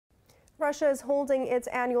Russia is holding its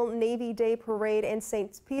annual Navy Day parade in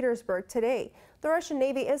St. Petersburg today. The Russian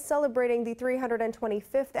Navy is celebrating the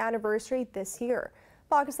 325th anniversary this year.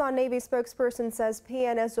 Pakistan Navy spokesperson says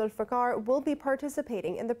PNS Zulfikar will be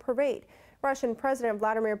participating in the parade. Russian President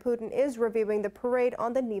Vladimir Putin is reviewing the parade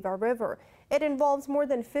on the Neva River. It involves more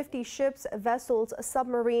than 50 ships, vessels,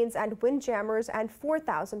 submarines, and windjammers, and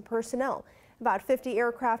 4,000 personnel. About 50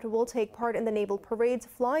 aircraft will take part in the naval parade's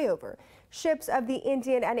flyover. Ships of the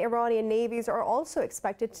Indian and Iranian navies are also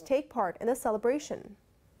expected to take part in the celebration.